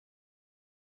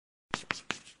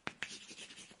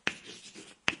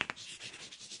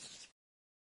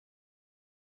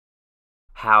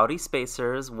Howdy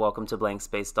Spacers, welcome to Blank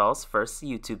Space Doll's first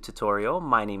YouTube tutorial.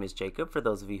 My name is Jacob, for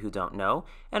those of you who don't know,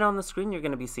 and on the screen you're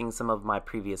going to be seeing some of my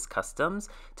previous customs.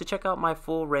 To check out my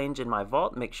full range in my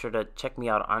vault, make sure to check me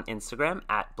out on Instagram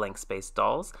at Blank Space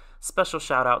Dolls. Special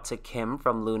shout out to Kim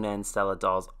from Luna and Stella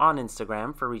Dolls on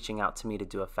Instagram for reaching out to me to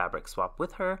do a fabric swap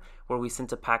with her, where we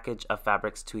sent a package of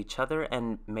fabrics to each other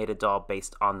and made a doll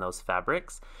based on those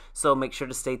fabrics. So make sure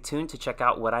to stay tuned to check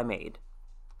out what I made.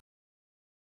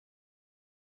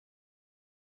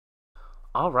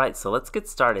 Alright, so let's get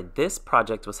started. This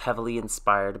project was heavily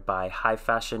inspired by high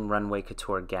fashion runway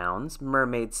couture gowns,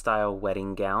 mermaid style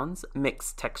wedding gowns,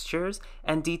 mixed textures,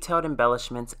 and detailed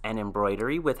embellishments and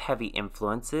embroidery with heavy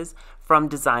influences from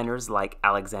designers like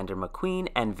Alexander McQueen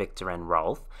and Viktor and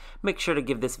Rolf. Make sure to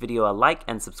give this video a like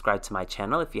and subscribe to my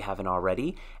channel if you haven't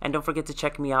already, and don't forget to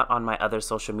check me out on my other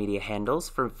social media handles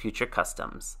for future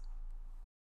customs.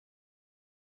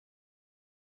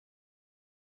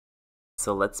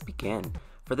 So let's begin.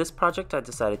 For this project, I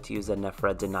decided to use a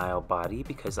Nefera DeNile body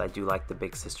because I do like the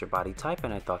big sister body type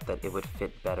and I thought that it would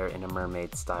fit better in a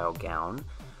mermaid style gown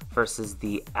versus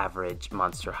the average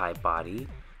monster high body.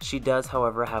 She does,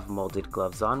 however, have molded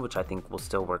gloves on, which I think will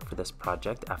still work for this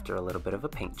project after a little bit of a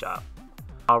paint job.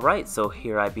 Alright, so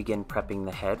here I begin prepping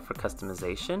the head for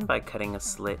customization by cutting a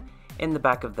slit in the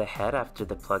back of the head after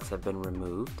the plugs have been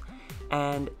removed,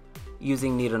 and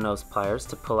using needle nose pliers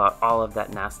to pull out all of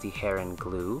that nasty hair and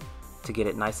glue to get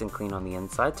it nice and clean on the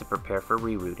inside to prepare for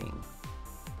rerouting.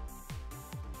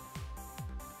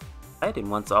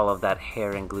 And once all of that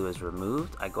hair and glue is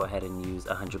removed, I go ahead and use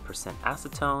 100%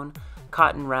 acetone,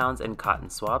 cotton rounds, and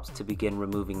cotton swabs to begin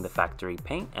removing the factory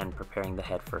paint and preparing the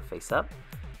head for a face up.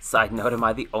 Side note, am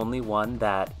I the only one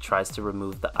that tries to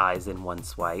remove the eyes in one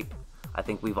swipe? I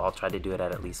think we've all tried to do it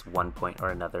at least one point or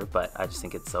another, but I just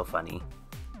think it's so funny.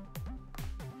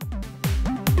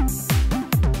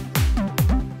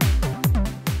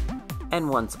 And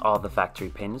once all the factory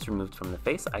paint is removed from the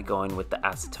face, I go in with the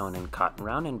acetone and cotton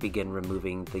round and begin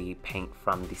removing the paint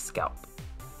from the scalp.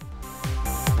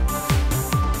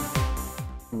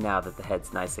 Now that the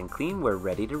head's nice and clean, we're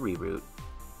ready to reroute.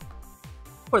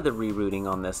 For the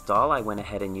rerouting on this doll, I went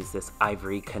ahead and used this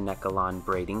Ivory Kanekalon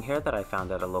Braiding Hair that I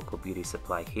found at a local beauty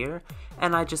supply here,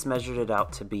 and I just measured it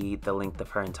out to be the length of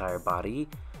her entire body,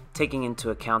 taking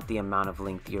into account the amount of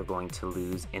length you're going to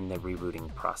lose in the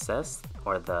rerouting process,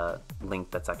 or the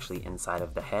length that's actually inside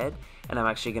of the head. And I'm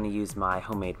actually going to use my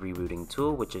homemade rerouting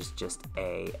tool, which is just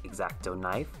a X-Acto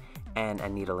knife and a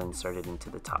needle inserted into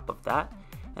the top of that,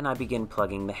 and I begin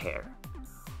plugging the hair.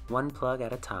 One plug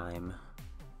at a time.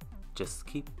 Just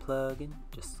keep plugging,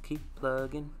 just keep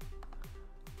plugging.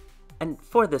 And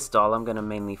for this doll, I'm going to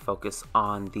mainly focus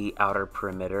on the outer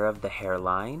perimeter of the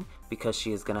hairline because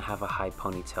she is going to have a high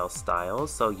ponytail style,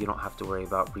 so you don't have to worry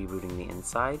about rerouting the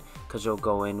inside because you'll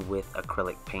go in with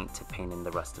acrylic paint to paint in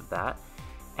the rest of that.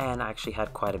 And I actually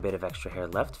had quite a bit of extra hair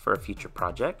left for a future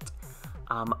project.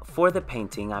 For the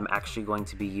painting, I'm actually going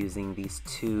to be using these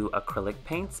two acrylic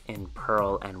paints in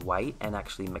pearl and white and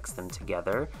actually mix them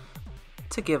together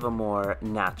to give a more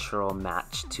natural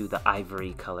match to the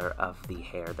ivory color of the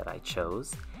hair that I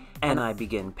chose. And I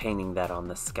begin painting that on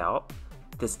the scalp.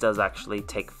 This does actually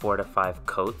take 4 to 5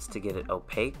 coats to get it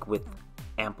opaque with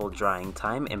ample drying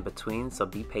time in between, so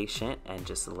be patient and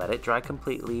just let it dry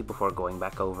completely before going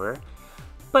back over.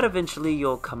 But eventually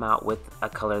you'll come out with a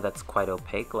color that's quite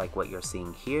opaque like what you're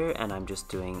seeing here, and I'm just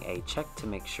doing a check to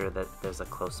make sure that there's a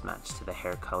close match to the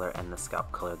hair color and the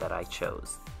scalp color that I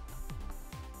chose.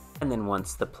 And then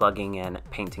once the plugging and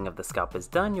painting of the scalp is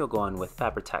done, you'll go on with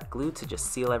Fabri-Tac glue to just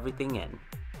seal everything in.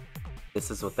 This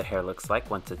is what the hair looks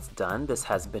like once it's done. This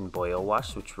has been boil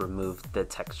washed, which removed the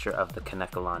texture of the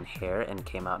Kanekalon hair and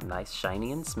came out nice,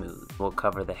 shiny, and smooth. We'll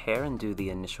cover the hair and do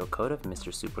the initial coat of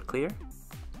Mr. Super Clear.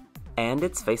 And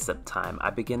it's face-up time.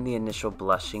 I begin the initial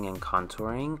blushing and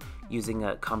contouring using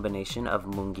a combination of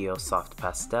Mungyo soft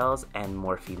pastels and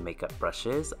Morphe makeup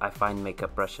brushes. I find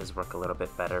makeup brushes work a little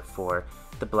bit better for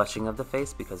the blushing of the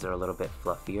face because they're a little bit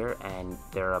fluffier, and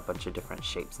there are a bunch of different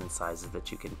shapes and sizes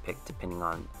that you can pick depending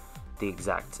on the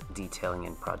exact detailing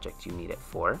and project you need it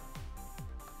for.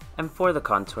 And for the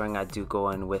contouring, I do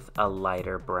go in with a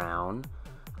lighter brown,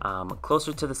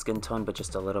 closer to the skin tone but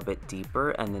just a little bit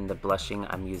deeper, and then the blushing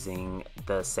I'm using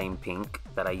the same pink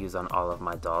that I use on all of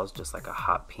my dolls, just like a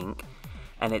hot pink,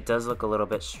 and it does look a little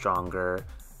bit stronger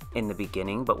in the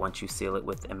beginning, but once you seal it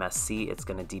with MSC it's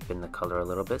going to deepen the color a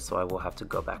little bit, so I will have to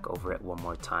go back over it one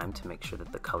more time to make sure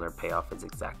that the color payoff is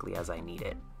exactly as I need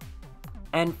it.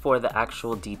 And for the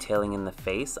actual detailing in the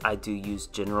face, I do use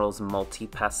General's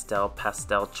Multipastel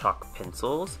pastel chalk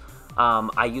pencils.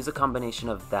 I use a combination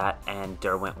of that and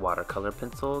Derwent watercolor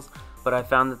pencils, but I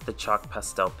found that the chalk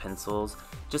pastel pencils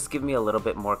just give me a little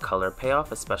bit more color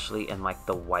payoff, especially in like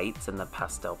the whites and the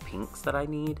pastel pinks that I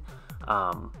need,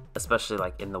 especially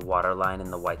like in the waterline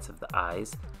and the whites of the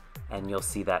eyes. And you'll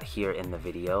see that here in the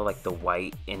video, like the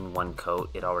white in one coat,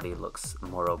 it already looks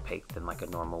more opaque than like a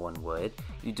normal one would.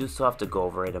 You do still have to go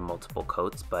over it in multiple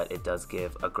coats, but it does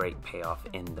give a great payoff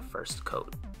in the first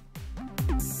coat.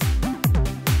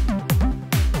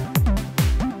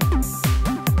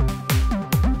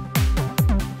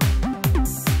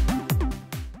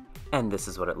 And this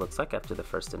is what it looks like after the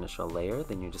first initial layer.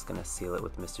 Then you're just going to seal it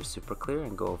with Mr. Super Clear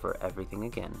and go over everything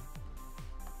again.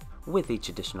 With each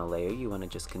additional layer, you want to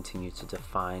just continue to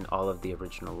define all of the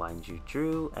original lines you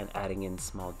drew and adding in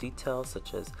small details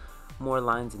such as more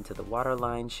lines into the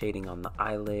waterline, shading on the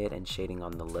eyelid, and shading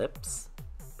on the lips.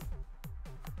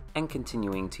 And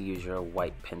continuing to use your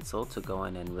white pencil to go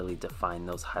in and really define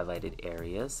those highlighted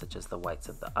areas such as the whites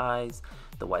of the eyes,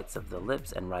 the whites of the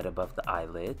lips, and right above the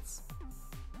eyelids.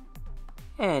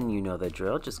 And you know the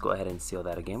drill, just go ahead and seal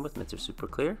that again with Mr. Super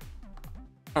Clear.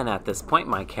 And at this point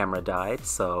my camera died,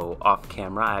 so off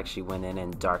camera I actually went in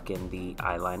and darkened the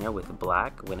eyeliner with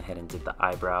black, went ahead and did the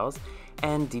eyebrows,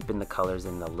 and deepened the colors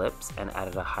in the lips and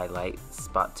added a highlight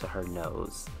spot to her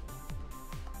nose.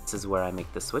 This is where I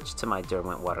make the switch to my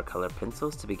Derwent watercolor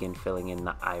pencils to begin filling in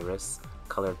the iris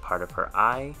colored part of her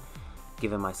eye,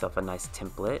 giving myself a nice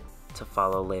template to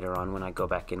follow later on when I go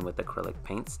back in with acrylic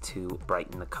paints to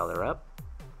brighten the color up.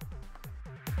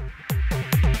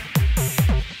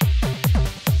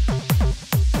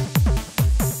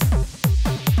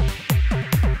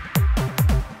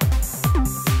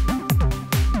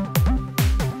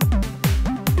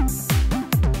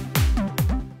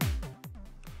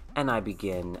 And I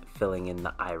begin filling in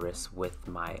the iris with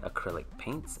my acrylic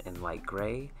paints in light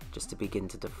gray, just to begin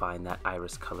to define that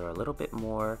iris color a little bit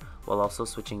more, while also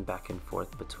switching back and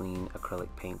forth between acrylic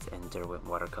paints and Derwent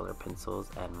watercolor pencils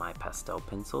and my pastel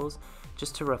pencils,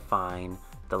 just to refine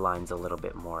the lines a little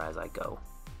bit more as I go.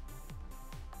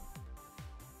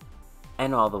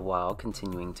 And all the while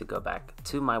continuing to go back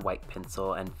to my white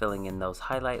pencil and filling in those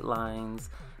highlight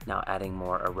lines, now adding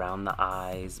more around the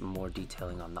eyes, more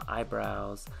detailing on the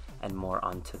eyebrows, and more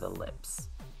onto the lips.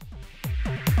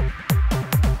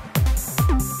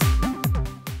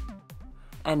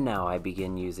 And now I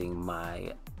begin using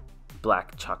my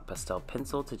black chalk pastel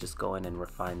pencil to just go in and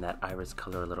refine that iris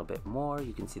color a little bit more.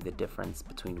 You can see the difference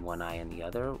between one eye and the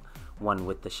other, one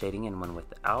with the shading and one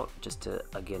without, just to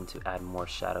again to add more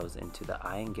shadows into the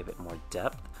eye and give it more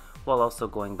depth, while also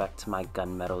going back to my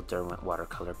gunmetal Derwent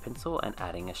watercolor pencil and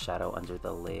adding a shadow under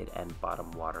the lid and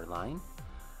bottom waterline.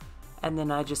 And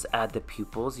then I just add the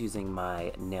pupils using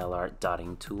my nail art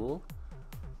dotting tool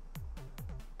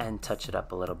and touch it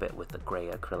up a little bit with the gray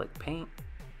acrylic paint.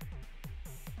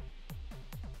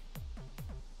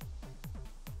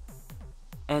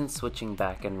 And switching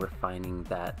back and refining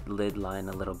that lid line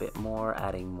a little bit more,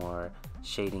 adding more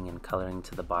shading and coloring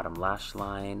to the bottom lash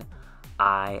line.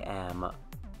 I am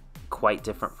quite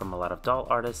different from a lot of doll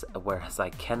artists, whereas I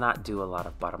cannot do a lot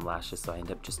of bottom lashes, so I end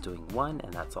up just doing one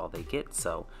and that's all they get.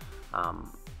 So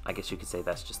I guess you could say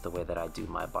that's just the way that I do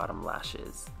my bottom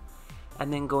lashes.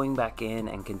 And then going back in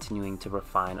and continuing to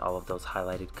refine all of those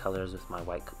highlighted colors with my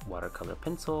white watercolor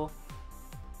pencil,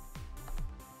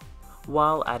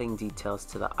 while adding details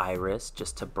to the iris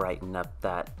just to brighten up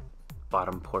that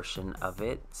bottom portion of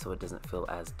it so it doesn't feel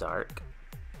as dark.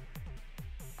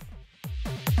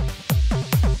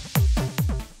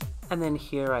 And then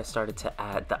here I started to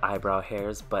add the eyebrow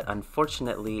hairs, but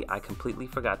unfortunately I completely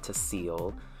forgot to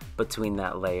seal between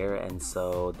that layer, and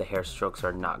so the hair strokes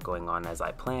are not going on as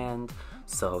I planned.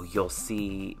 So you'll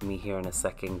see me here in a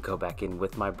second go back in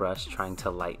with my brush trying to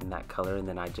lighten that color, and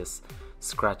then I just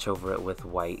scratch over it with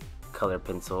white color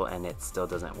pencil and it still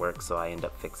doesn't work, so I end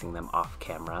up fixing them off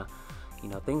camera. You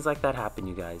know, things like that happen,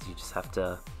 you guys. You just have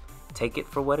to take it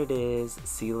for what it is,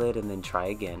 seal it, and then try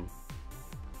again.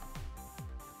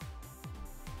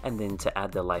 And then to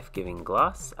add the life-giving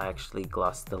gloss, I actually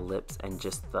glossed the lips and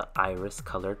just the iris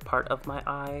colored part of my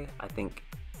eye. I think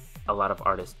a lot of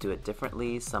artists do it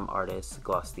differently. Some artists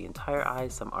gloss the entire eye,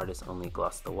 some artists only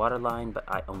gloss the waterline, but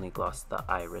I only gloss the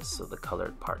iris, so the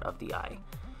colored part of the eye.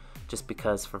 Just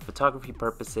because for photography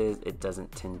purposes, it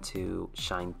doesn't tend to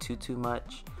shine too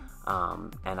much.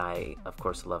 And I, of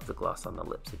course, love the gloss on the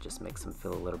lips. It just makes them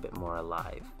feel a little bit more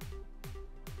alive.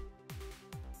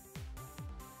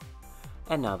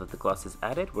 And now that the gloss is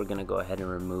added, we're gonna go ahead and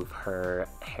remove her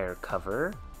hair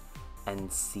cover and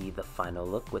see the final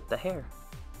look with the hair.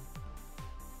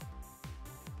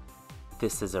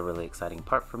 This is a really exciting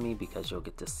part for me because you'll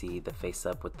get to see the face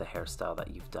up with the hairstyle that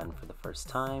you've done for the first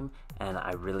time, and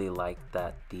I really like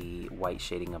that the white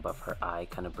shading above her eye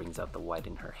kind of brings out the white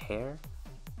in her hair.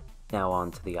 Now on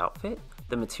to the outfit.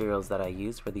 The materials that I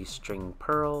used were these string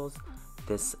pearls,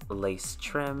 this lace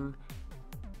trim,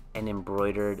 an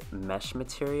embroidered mesh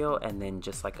material, and then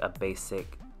just like a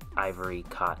basic ivory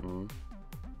cotton.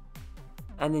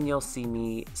 And then you'll see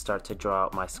me start to draw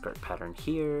out my skirt pattern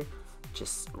here,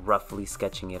 just roughly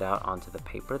sketching it out onto the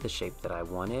paper, the shape that I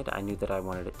wanted. I knew that I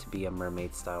wanted it to be a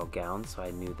mermaid style gown, so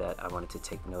I knew that I wanted to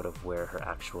take note of where her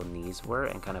actual knees were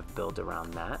and kind of build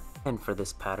around that. And for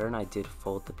this pattern, I did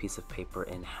fold the piece of paper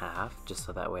in half, just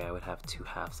so that way I would have two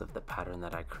halves of the pattern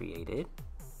that I created.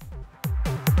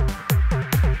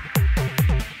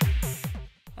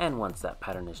 And once that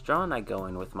pattern is drawn, I go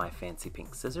in with my fancy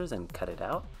pink scissors and cut it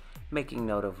out, making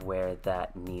note of where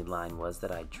that knee line was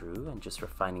that I drew and just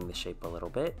refining the shape a little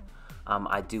bit.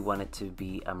 I do want it to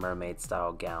be a mermaid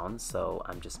style gown, so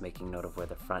I'm just making note of where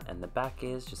the front and the back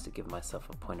is just to give myself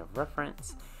a point of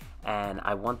reference. And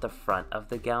I want the front of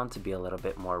the gown to be a little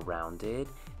bit more rounded,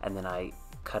 and then I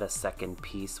cut a second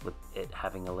piece with it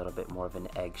having a little bit more of an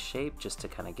egg shape just to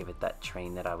kind of give it that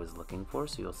train that I was looking for.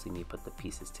 So you'll see me put the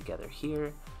pieces together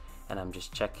here, and I'm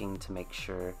just checking to make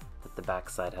sure that the back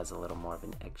side has a little more of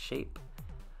an egg shape.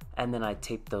 And then I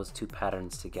tape those two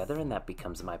patterns together, and that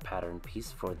becomes my pattern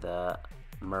piece for the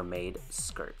mermaid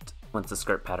skirt. Once the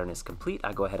skirt pattern is complete,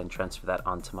 I go ahead and transfer that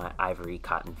onto my ivory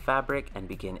cotton fabric and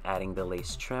begin adding the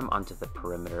lace trim onto the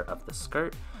perimeter of the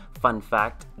skirt. Fun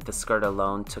fact, the skirt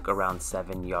alone took around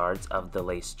 7 yards of the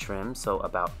lace trim, so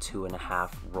about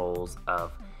 2.5 rolls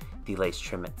of the lace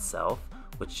trim itself,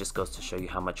 which just goes to show you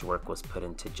how much work was put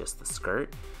into just the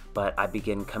skirt. But I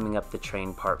begin coming up the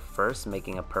train part first,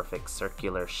 making a perfect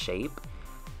circular shape,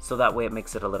 so that way it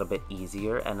makes it a little bit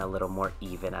easier and a little more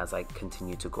even as I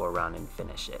continue to go around and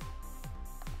finish it.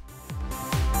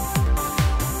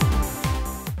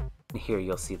 Here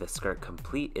you'll see the skirt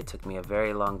complete. It took me a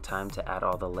very long time to add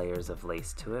all the layers of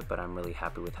lace to it, but I'm really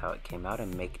happy with how it came out,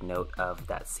 and make note of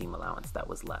that seam allowance that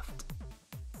was left.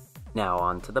 Now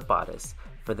on to the bodice.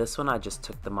 For this one, I just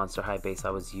took the Monster High base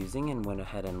I was using and went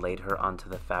ahead and laid her onto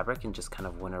the fabric and just kind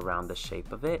of went around the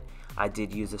shape of it. I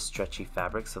did use a stretchy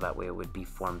fabric so that way it would be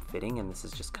form-fitting, and this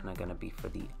is just kind of going to be for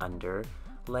the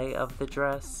underlay of the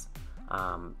dress.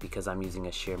 Because I'm using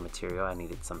a sheer material, I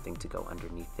needed something to go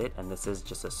underneath it, and this is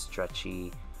just a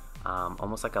stretchy,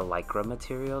 almost like a Lycra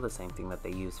material, the same thing that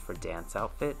they use for dance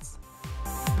outfits.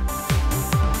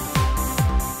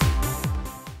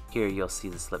 Here you'll see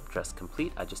the slip dress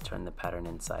complete. I just turned the pattern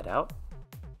inside out.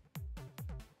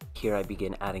 Here I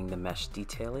begin adding the mesh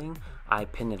detailing. I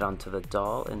pin it onto the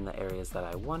doll in the areas that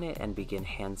I want it and begin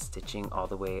hand stitching all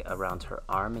the way around her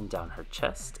arm and down her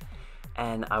chest.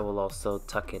 And I will also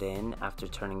tuck it in after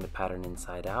turning the pattern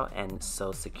inside out and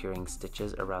sew securing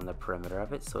stitches around the perimeter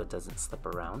of it so it doesn't slip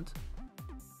around.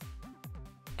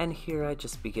 And here I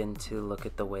just begin to look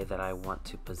at the way that I want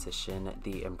to position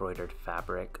the embroidered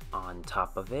fabric on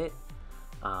top of it,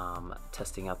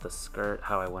 testing out the skirt,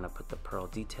 how I want to put the pearl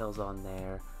details on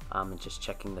there, and just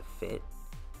checking the fit.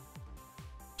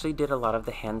 Actually did a lot of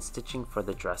the hand stitching for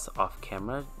the dress off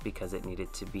camera because it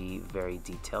needed to be very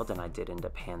detailed, and I did end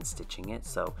up hand stitching it,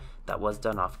 so that was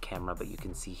done off camera, but you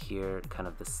can see here kind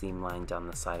of the seam line down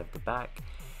the side of the back.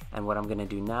 And what I'm going to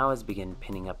do now is begin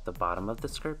pinning up the bottom of the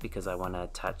skirt because I want to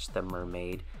attach the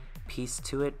mermaid piece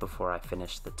to it before I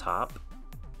finish the top.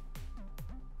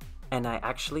 And I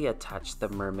actually attached the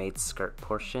mermaid skirt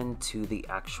portion to the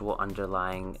actual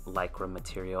underlying Lycra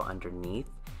material underneath,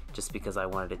 just because I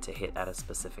wanted it to hit at a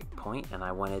specific point, and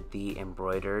I wanted the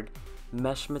embroidered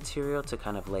mesh material to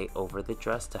kind of lay over the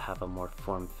dress to have a more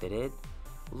form-fitted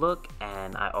look.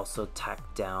 And I also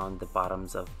tacked down the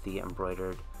bottoms of the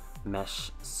embroidered mesh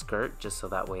skirt just so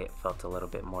that way it felt a little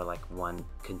bit more like one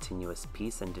continuous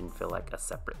piece and didn't feel like a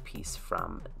separate piece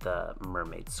from the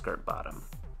mermaid skirt bottom.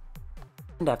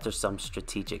 And after some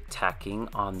strategic tacking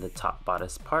on the top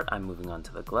bodice part, I'm moving on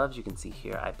to the gloves. You can see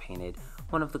here I painted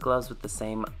one of the gloves with the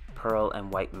same pearl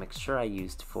and white mixture I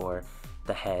used for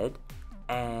the head,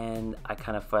 and I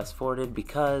kind of fast forwarded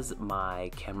because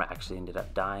my camera actually ended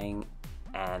up dying,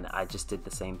 and I just did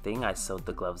the same thing. I sewed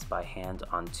the gloves by hand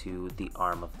onto the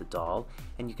arm of the doll,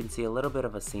 and you can see a little bit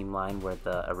of a seam line where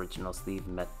the original sleeve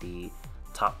met the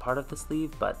top part of the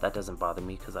sleeve, but that doesn't bother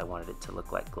me because I wanted it to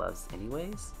look like gloves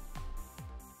anyways.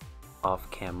 Off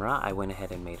camera, I went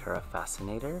ahead and made her a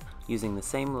fascinator using the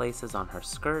same laces on her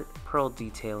skirt, pearl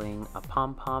detailing, a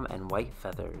pom-pom, and white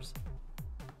feathers.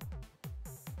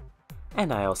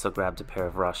 And I also grabbed a pair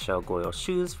of Rochelle Goyle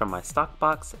shoes from my stock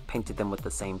box, painted them with the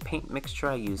same paint mixture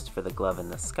I used for the glove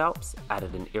and the scalps,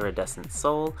 added an iridescent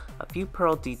sole, a few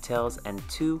pearl details, and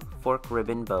 2 fork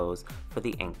ribbon bows for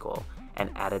the ankle,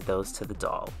 and added those to the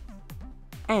doll.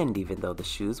 And even though the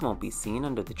shoes won't be seen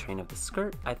under the train of the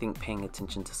skirt, I think paying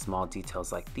attention to small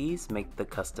details like these make the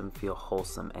custom feel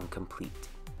wholesome and complete.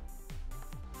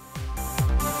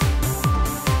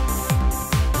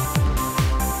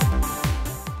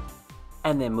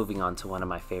 And then moving on to one of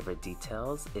my favorite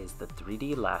details is the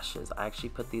 3D lashes. I actually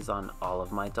put these on all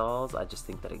of my dolls. I just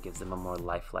think that it gives them a more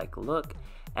lifelike look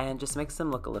and just makes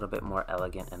them look a little bit more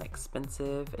elegant and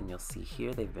expensive. And you'll see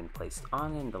here they've been placed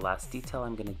on, and the last detail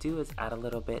I'm going to do is add a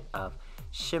little bit of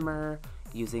shimmer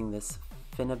using this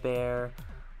Finnabair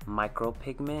micro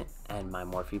pigment and my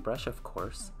Morphe brush, of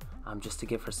course. Just to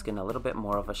give her skin a little bit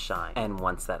more of a shine. And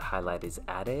once that highlight is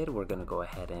added, we're gonna go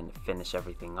ahead and finish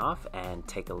everything off and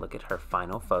take a look at her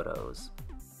final photos.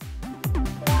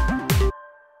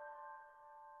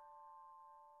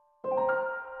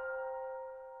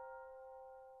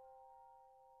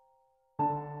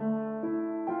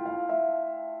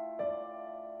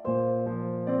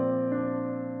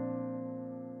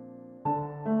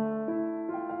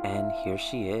 And here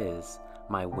she is,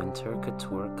 my winter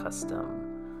couture custom.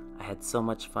 I had so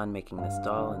much fun making this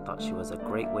doll and thought she was a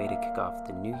great way to kick off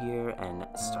the new year and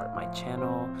start my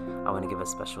channel. I want to give a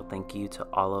special thank you to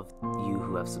all of you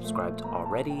who have subscribed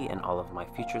already and all of my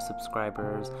future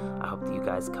subscribers. I hope that you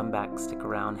guys come back, stick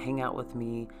around, hang out with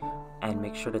me, and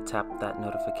make sure to tap that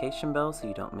notification bell so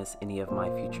you don't miss any of my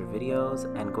future videos.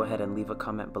 And go ahead and leave a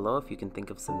comment below if you can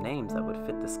think of some names that would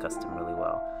fit this custom really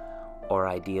well, or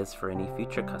ideas for any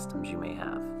future customs you may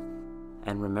have.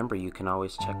 And remember, you can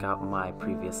always check out my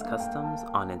previous customs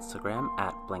on Instagram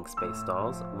at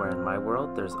 @blankspace_dolls, where in my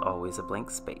world there's always a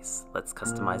blank space. Let's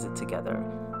customize it together.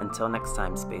 Until next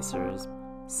time, spacers,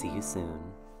 see you soon.